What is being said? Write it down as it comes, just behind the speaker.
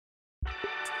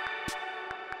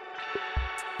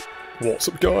What's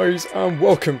up guys, and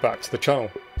welcome back to the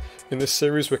channel. In this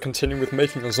series we're continuing with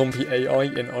making a zombie AI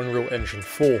in Unreal Engine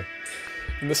 4.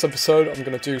 In this episode I'm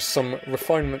going to do some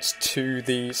refinements to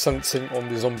the sensing on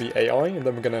the zombie AI, and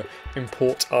then we're going to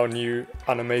import our new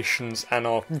animations and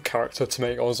our character to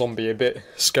make our zombie a bit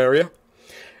scarier.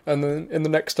 And then in the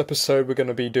next episode we're going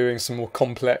to be doing some more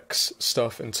complex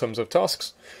stuff in terms of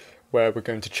tasks, where we're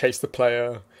going to chase the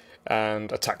player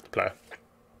and attack the player.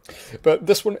 But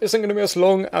this one isn't going to be as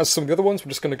long as some of the other ones. We're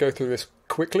just going to go through this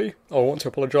quickly. I want to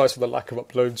apologise for the lack of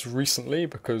uploads recently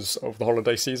because of the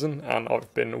holiday season and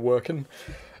I've been working.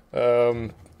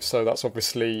 So that's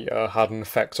obviously had an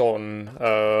effect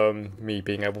on me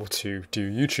being able to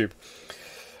do YouTube.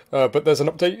 But there's an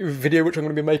update video which I'm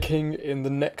going to be making in the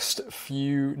next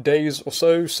few days or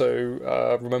so.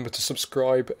 So remember to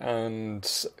subscribe and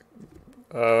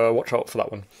watch out for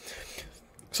that one.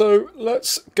 So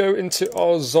let's go into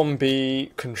our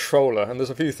zombie controller, and there's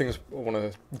a few things I want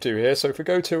to do here. So if we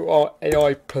go to our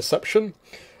AI perception,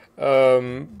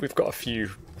 we've got a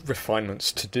few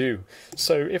refinements to do.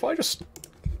 So if I just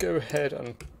go ahead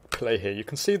and play here, you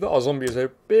can see that our zombie is a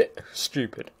bit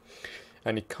stupid,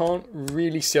 and he can't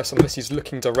really see us unless he's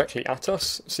looking directly at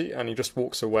us, see, and he just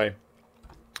walks away.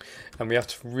 And we have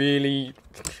to really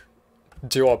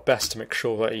do our best to make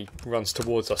sure that he runs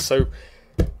towards us. So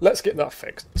let's get that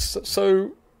fixed.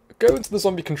 So go into the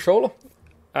zombie controller,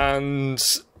 and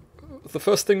the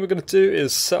first thing we're going to do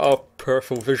is set our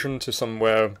peripheral vision to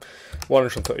somewhere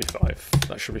 135.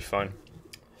 That should be fine.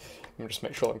 Let me just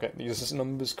make sure I'm getting these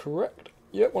numbers correct.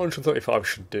 Yep, 135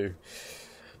 should do.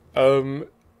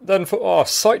 Then for our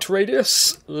sight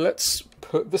radius, let's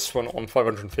put this one on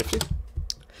 550.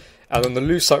 And then the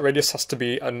lose sight radius has to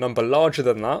be a number larger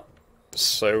than that.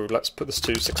 So let's put this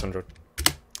to 600.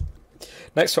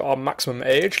 Next, for our maximum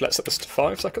age, let's set this to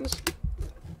 5 seconds.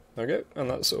 There we go, and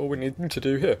that's all we need to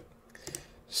do here.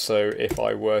 So if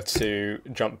I were to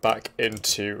jump back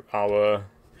into our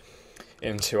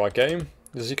game,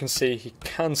 as you can see, he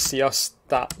can see us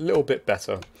that little bit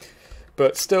better.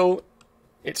 But still,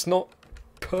 it's not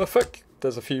perfect.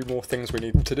 There's a few more things we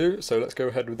need to do, so let's go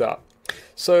ahead with that.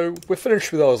 So we're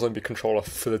finished with our zombie controller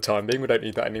for the time being. We don't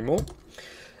need that anymore.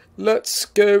 Let's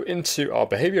go into our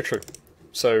behavior tree.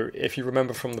 So if you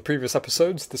remember from the previous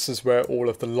episodes, this is where all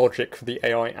of the logic for the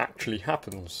AI actually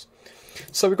happens.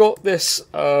 So we've got this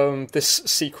this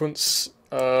sequence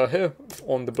here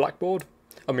on the blackboard,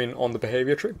 on the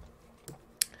behavior tree.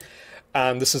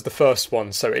 And this is the first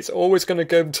one, so it's always going to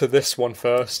go to this one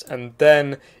first, and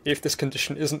then if this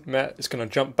condition isn't met, it's going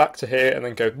to jump back to here and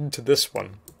then go to this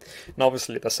one. And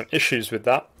obviously there's some issues with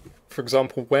that. For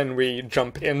example, when we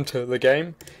jump into the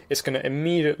game, it's going to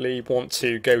immediately want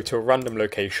to go to a random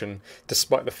location,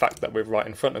 despite the fact that we're right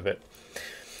in front of it.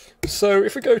 So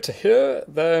if we go to here,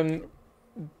 then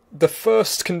the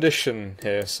first condition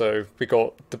here, so we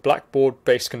got the blackboard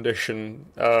base condition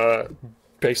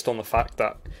based on the fact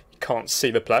that you can't see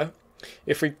the player.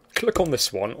 If we click on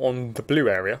this one, on the blue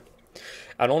area,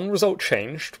 and on result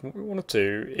changed, what we want to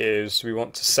do is we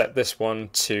want to set this one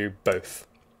to both.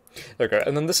 There we go,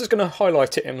 and then this is going to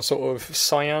highlight it in sort of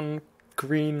cyan,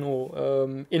 green,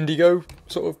 or indigo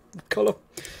sort of colour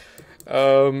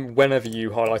whenever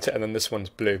you highlight it, and then this one's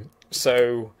blue.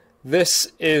 So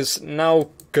this is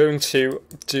now going to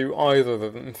do either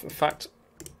of them. In fact,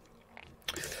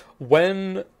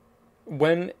 when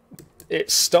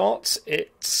it starts,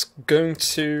 it's going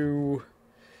to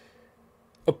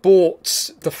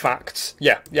abort the fact,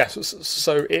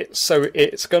 so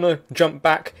it's gonna jump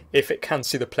back if it can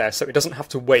see the player, so it doesn't have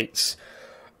to wait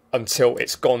until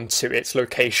it's gone to its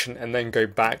location and then go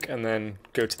back and then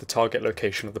go to the target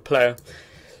location of the player.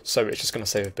 So it's just going to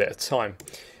save a bit of time.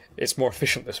 It's more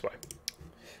efficient this way.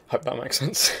 Hope that makes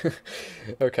sense.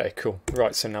 Okay, cool.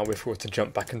 Right, so now if we were to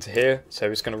jump back into here,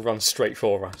 so it's going to run straight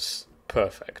for us.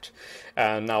 Perfect.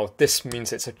 And now this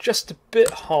means it's just a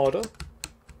bit harder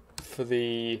for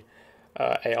the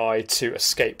AI to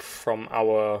escape from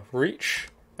our reach,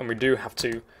 and we do have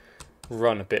to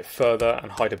run a bit further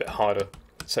and hide a bit harder,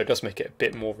 so it does make it a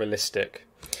bit more realistic.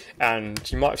 And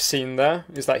you might have seen there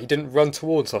is that he didn't run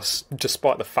towards us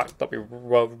despite the fact that we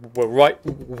were right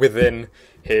within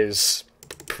his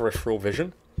peripheral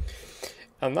vision,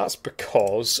 and that's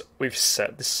because we've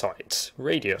set the sight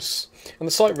radius, and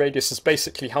the sight radius is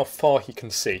basically how far he can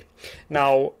see.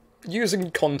 Now, using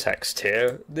context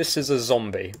here, this is a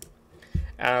zombie,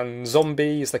 and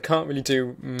zombies, they can't really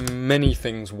do many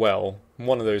things well.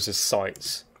 One of those is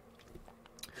sight.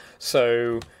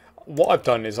 So what I've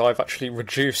done is I've actually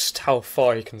reduced how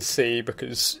far he can see,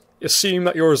 because assume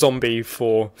that you're a zombie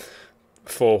for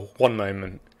 1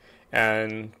 moment,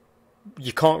 and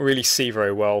you can't really see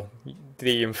very well.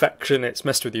 The infection, it's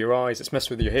messed with your eyes, it's messed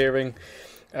with your hearing.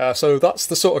 So that's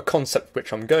the sort of concept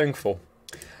which I'm going for.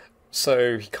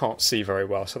 So he can't see very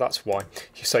well, so that's why.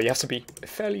 So you have to be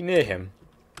fairly near him.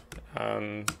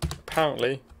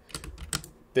 Apparently,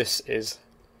 this is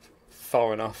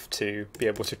far enough to be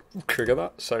able to trigger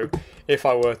that. So if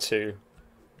I were to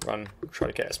try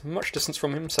to get as much distance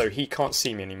from him so he can't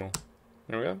see me anymore.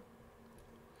 There we go.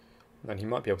 Then he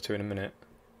might be able to in a minute.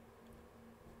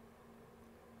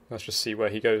 Let's just see where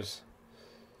he goes.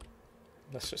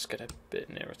 Let's just get a bit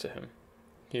nearer to him.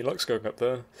 He likes going up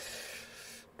there.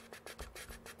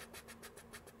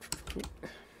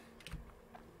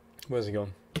 Where's he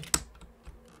gone?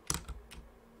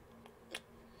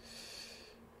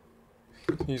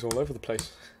 He's all over the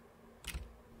place.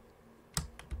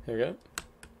 Here we go.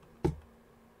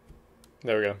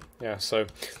 There we go. Yeah, so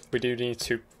we do need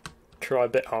to try a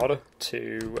bit harder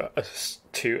to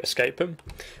escape him,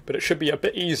 but it should be a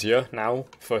bit easier now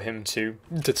for him to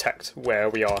detect where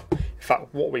we are. In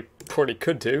fact, what we probably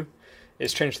could do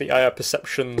is change the AI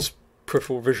perception's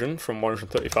peripheral vision from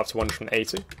 135 to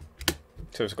 180.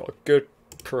 So it's got a good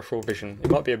peripheral vision. It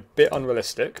might be a bit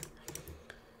unrealistic,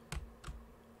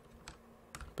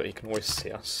 but he can always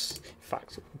see us. In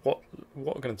fact, what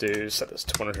we're going to do is set this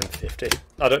to 150.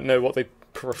 I don't know what the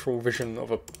peripheral vision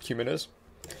of a human is,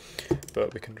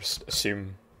 but we can just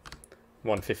assume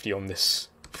 150 on this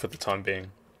for the time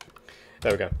being.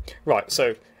 There we go. Right,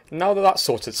 so now that that's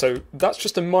sorted, so that's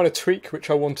just a minor tweak which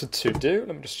I wanted to do.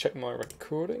 Let me just check my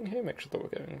recording here, make sure that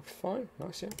we're going fine.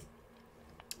 Nice, yeah.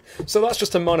 So that's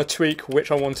just a minor tweak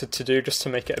which I wanted to do just to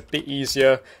make it a bit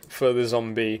easier for the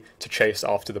zombie to chase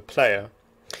after the player.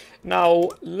 Now,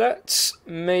 let's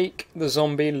make the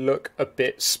zombie look a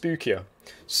bit spookier.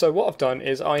 So what I've done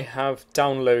is I have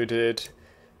downloaded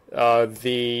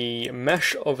the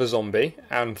mesh of a zombie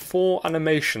and 4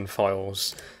 animation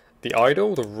files. The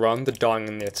idle, the run, the dying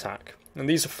and the attack. And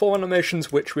these are 4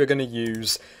 animations which we're going to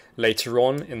use later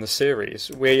on in the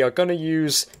series. We are going to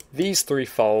use these 3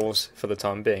 files for the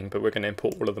time being, but we're going to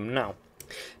import all of them now.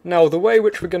 Now, the way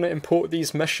which we're going to import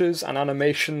these meshes and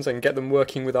animations and get them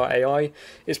working with our AI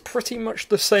is pretty much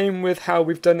the same with how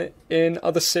we've done it in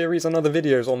other series and other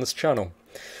videos on this channel.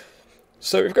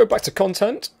 So if we go back to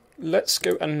content, let's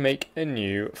go and make a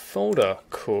new folder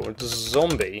called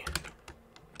Zombie.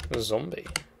 There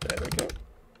we go.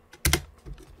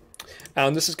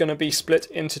 And this is going to be split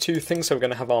into 2 things. So we're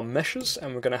going to have our meshes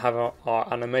and we're going to have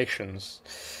our animations.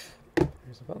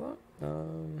 Where's about that?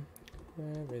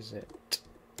 Where is it?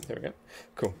 There we go.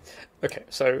 Cool. Okay,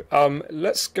 so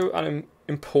let's go and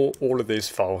import all of these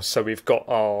files. So we've got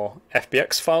our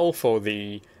FBX file for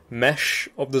the mesh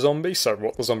of the zombie, so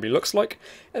what the zombie looks like,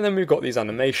 and then we've got these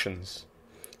animations.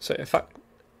 So in fact,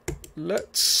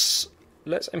 let's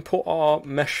import our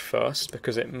mesh first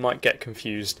because it might get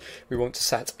confused. We want to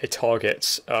set a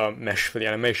target mesh for the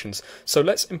animations. So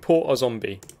let's import our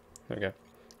zombie. There we go.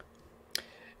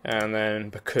 And then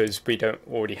because we don't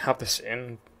already have this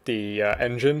in the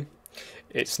engine,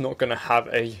 it's not going to have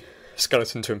a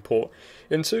skeleton to import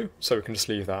into, so we can just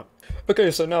leave that. Okay,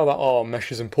 so now that our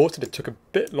mesh is imported, it took a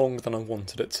bit longer than I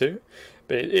wanted it to,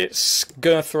 but it's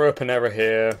going to throw up an error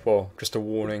here. Well, just a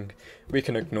warning. We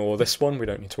can ignore this one, we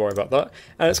don't need to worry about that.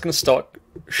 And it's going to start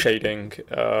shading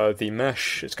the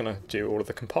mesh, it's going to do all of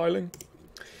the compiling.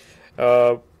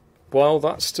 While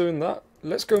that's doing that,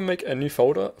 let's go and make a new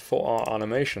folder for our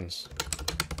animations.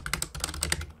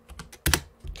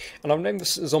 And I've named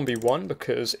this Zombie 1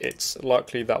 because it's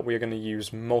likely that we're going to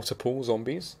use multiple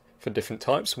zombies for different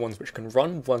types. Ones which can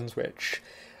run, ones which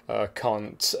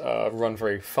can't run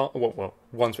very far, well,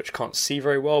 ones which can't see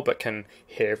very well but can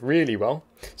hear really well.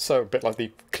 So a bit like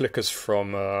the clickers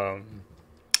from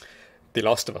The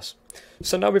Last of Us.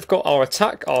 So now we've got our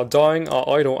attack, our dying, our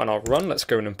idle and our run. Let's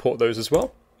go and import those as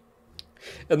well.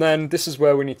 And then this is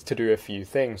where we need to do a few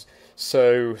things.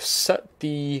 So set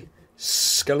the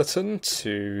skeleton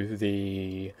to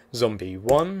the Zombie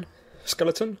 1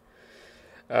 skeleton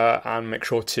and make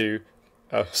sure to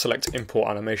select import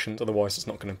animations, otherwise it's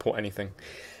not going to import anything.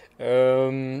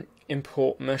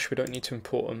 Import mesh, we don't need to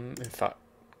import them. In fact,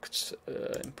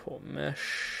 import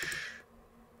mesh.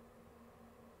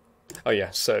 Oh yeah,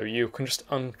 so you can just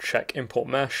uncheck import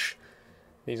mesh,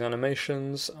 these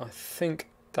animations. I think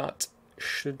that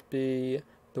should be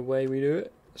the way we do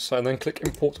it. So then click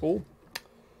import all.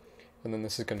 And then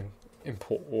this is going to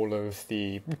import all of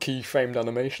the keyframed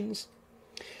animations.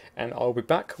 And I'll be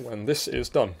back when this is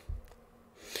done.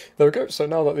 There we go, so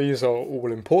now that these are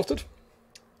all imported,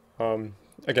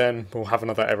 again, we'll have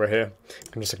another error here.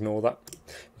 We can just ignore that.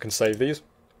 We can save these.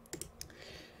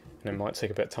 And it might take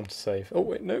a bit of time to save. Oh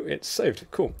wait, no, it's saved.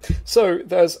 Cool. So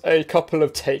there's a couple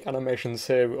of take animations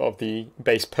here of the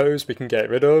base pose we can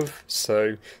get rid of.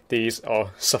 So these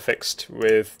are suffixed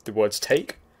with the words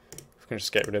take. We can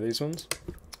just get rid of these ones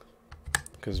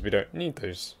because we don't need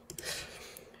those.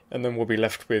 And then we'll be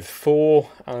left with 4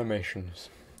 animations.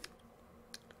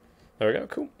 There we go,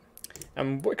 cool.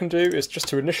 And what you can do is just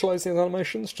to initialize these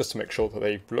animations, just to make sure that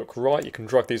they look right, you can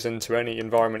drag these into any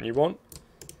environment you want.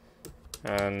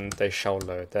 And they shall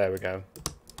load. There we go.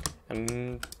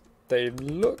 And they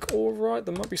look alright.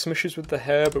 There might be some issues with the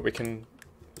hair, but we can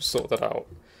sort that out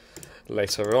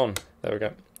later on. There we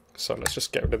go. So let's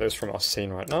just get rid of those from our scene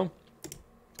right now.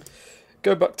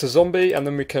 Go back to zombie, and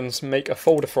then we can make a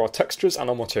folder for our textures and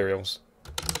our materials.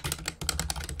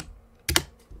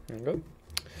 There we go.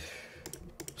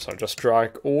 So just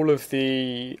drag all of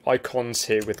the icons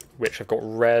here with which have got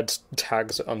red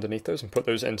tags underneath those and put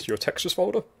those into your textures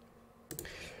folder.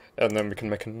 And then we can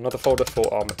make another folder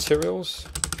for our materials.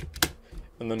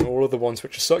 And then all of the ones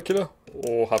which are circular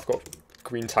or have got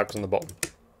green tags on the bottom.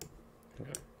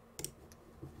 Okay.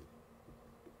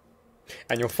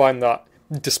 And you'll find that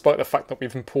despite the fact that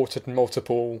we've imported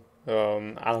multiple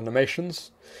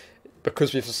animations,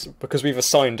 because we've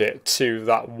assigned it to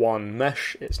that one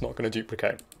mesh, it's not going to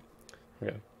duplicate.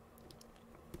 Okay.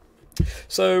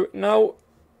 So now,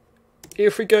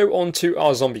 if we go on to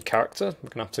our zombie character, we're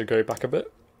going to have to go back a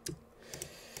bit.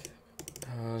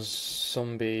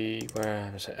 Zombie,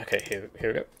 where is it? Okay, here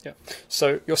we go. Yeah.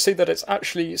 So you'll see that it's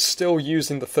actually still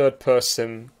using the third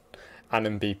person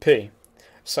AnimBP.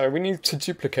 So we need to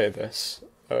duplicate this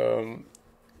and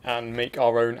make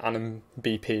our own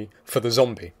AnimBP for the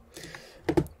zombie.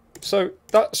 So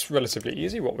that's relatively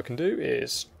easy. What we can do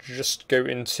is just go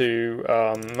into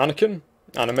mannequin,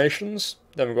 animations,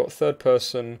 then we've got third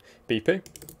person BP,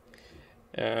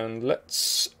 and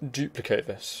let's duplicate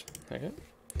this. Okay.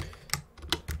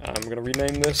 And we're going to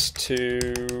rename this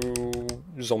to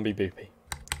Zombie BP,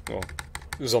 or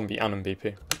Zombie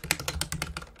AnimBP.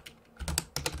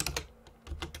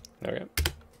 There we go.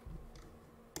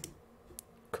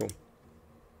 Cool.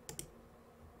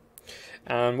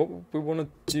 And what we want to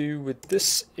do with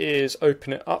this is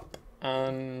open it up,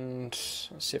 and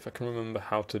let's see if I can remember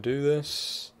how to do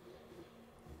this.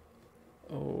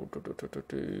 Oh,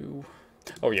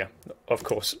 oh yeah, of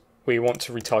course. We want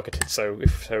to retarget it, so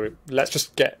let's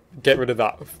just get rid of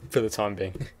that for the time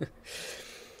being.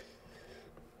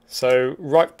 So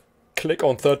right click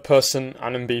on third person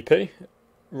AnimBP.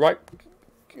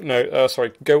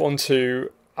 Go on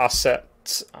to asset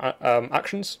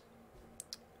actions.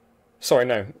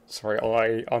 I'm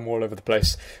all over the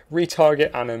place.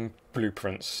 Retarget Anim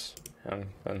blueprints, and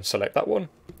select that one.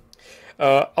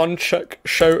 Uncheck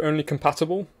show only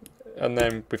compatible. And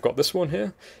then we've got this one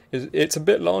here. It's a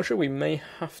bit larger. We may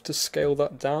have to scale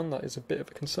that down. That is a bit of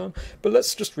a concern. But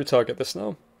let's just retarget this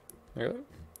now. There we go.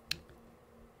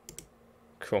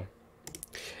 Cool.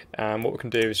 And what we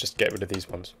can do is just get rid of these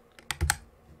ones.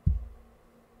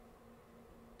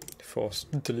 Force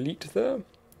delete there.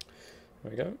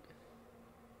 There we go.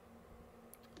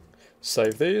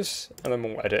 Save these, and then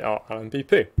we'll edit our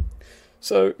AnimBP.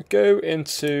 So go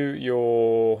into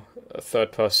your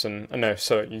third person,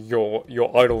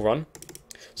 your idle run.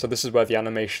 So this is where the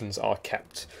animations are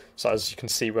kept. So as you can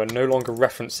see, we're no longer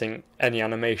referencing any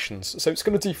animations. So it's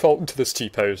going to default to this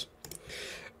T-pose.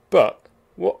 But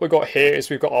what we've got here is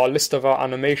we've got our list of our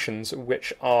animations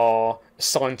which are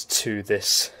assigned to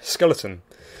this skeleton.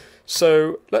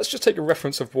 So let's just take a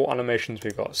reference of what animations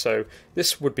we've got. So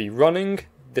this would be running,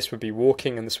 this would be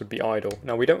walking, and this would be idle.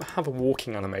 Now we don't have a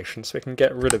walking animation, so we can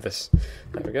get rid of this.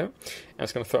 There we go. And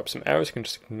it's going to throw up some errors. You can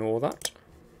just ignore that.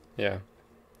 Yeah,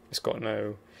 it's got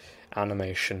no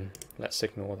animation. Let's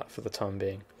ignore that for the time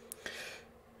being.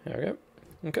 There we go.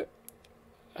 Okay.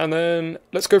 And then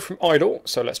let's go from idle.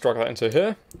 So let's drag that into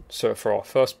here. So for our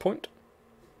first point.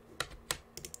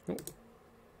 Ooh.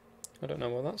 I don't know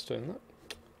why that's doing that.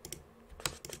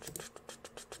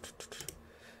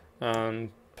 And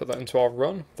put that into our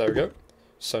run. There we go.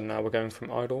 So now we're going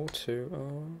from idle to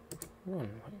run. Wait,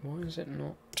 why is it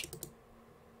not?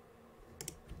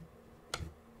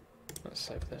 Let's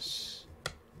save this.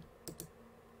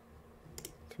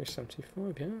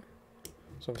 375, yeah.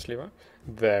 It's obviously right.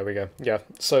 There we go. Yeah,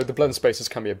 so the blend spaces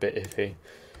can be a bit iffy,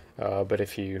 but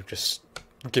if you just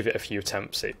give it a few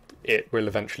attempts, it will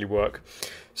eventually work.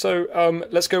 So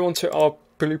let's go on to our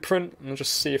blueprint and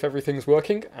just see if everything's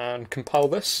working and compile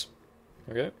this.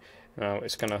 Okay. Now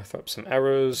it's going to throw up some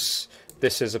errors.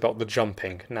 This is about the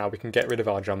jumping. Now we can get rid of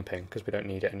our jumping because we don't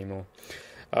need it anymore.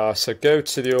 So go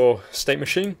to your state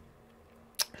machine,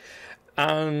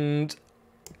 and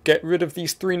get rid of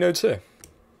these 3 nodes here.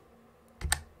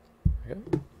 Okay.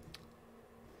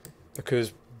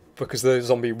 Because the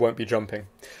zombie won't be jumping.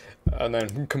 And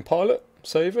then compile it,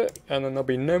 save it, and then there'll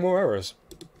be no more errors.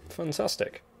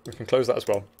 Fantastic. We can close that as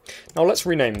well. Now let's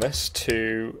rename this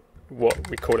to what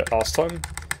we called it last time.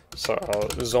 So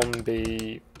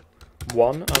zombie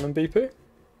 1 BP.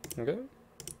 Okay.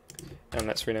 And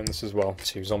let's rename this as well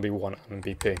to zombie 1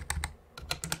 BP.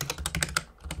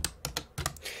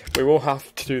 We will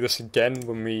have to do this again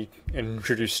when we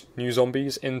introduce new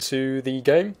zombies into the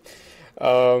game,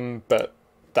 but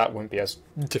that won't be as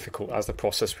difficult as the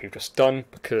process we've just done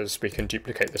because we can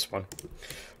duplicate this one.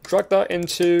 Drag that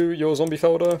into your zombie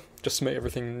folder just to make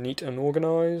everything neat and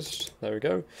organised. There we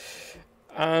go.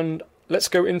 And let's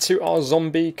go into our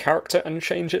zombie character and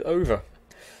change it over.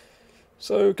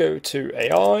 So go to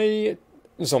AI,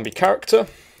 zombie character.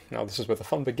 Now this is where the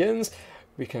fun begins.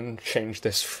 We can change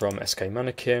this from SK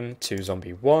Mannequin to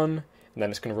zombie 1, and then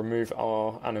it's going to remove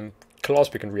our anim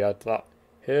class. We can re-add that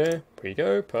here. There we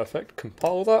go, perfect.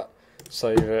 Compile that,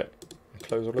 save it, and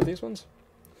close all of these ones.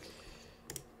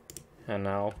 And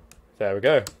now, there we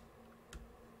go.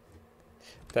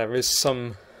 There is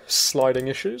some sliding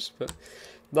issues, but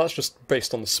that's just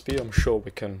based on the speed. I'm sure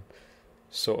we can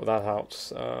sort that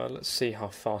out. Let's see how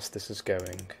fast this is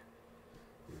going.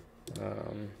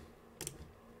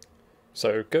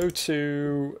 So go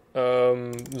to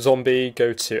zombie,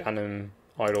 go to anim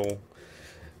idle,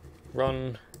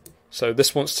 run. So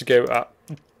this wants to go at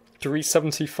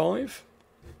 375.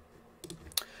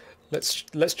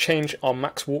 Let's change our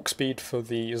max walk speed for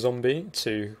the zombie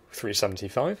to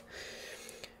 375.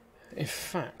 In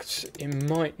fact, it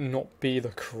might not be the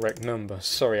correct number.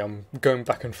 Sorry, I'm going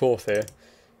back and forth here.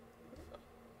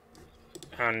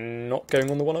 And not going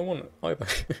on the one I want either.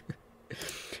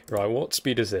 Right, what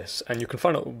speed is this? And you can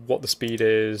find out what the speed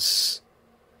is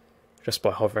just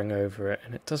by hovering over it,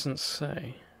 and it doesn't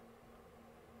say.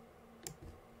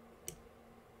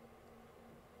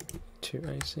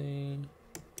 2AC.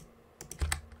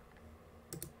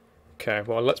 Okay,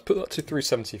 well let's put that to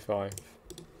 375.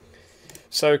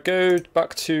 So go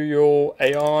back to your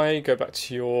AI, go back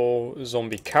to your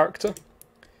zombie character,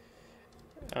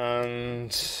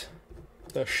 and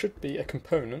there should be a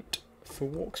component for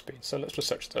walk speed. So let's just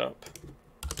search that up.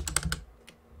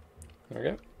 There we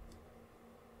go.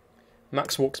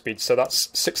 Max walk speed. So that's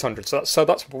 600. So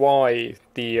that's why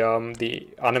the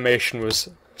animation was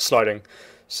sliding.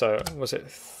 So was it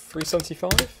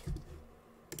 375?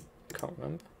 Can't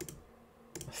remember.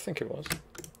 I think it was.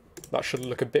 That should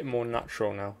look a bit more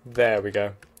natural now. There we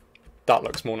go. That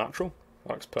looks more natural.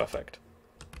 That looks perfect.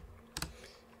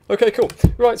 Okay, cool.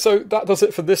 Right, so that does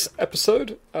it for this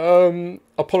episode.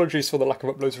 Apologies for the lack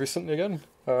of uploads recently again.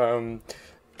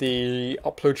 The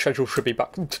upload schedule should be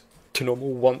back to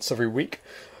normal once every week.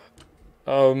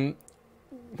 What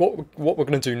we're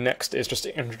going to do next is just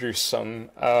to introduce some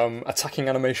attacking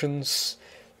animations,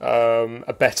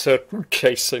 a better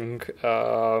chasing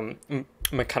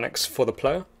mechanics for the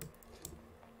player.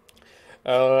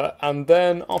 And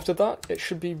then after that, it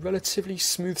should be relatively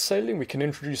smooth sailing. We can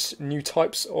introduce new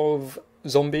types of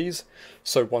zombies,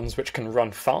 so ones which can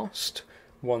run fast,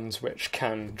 ones which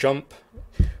can jump,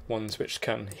 ones which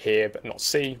can hear but not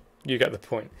see. You get the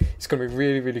point. It's going to be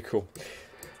really, really cool.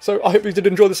 So I hope you did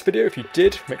enjoy this video. If you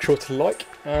did, make sure to like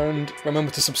and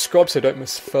remember to subscribe so you don't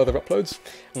miss further uploads.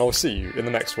 And I'll see you in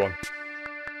the next one.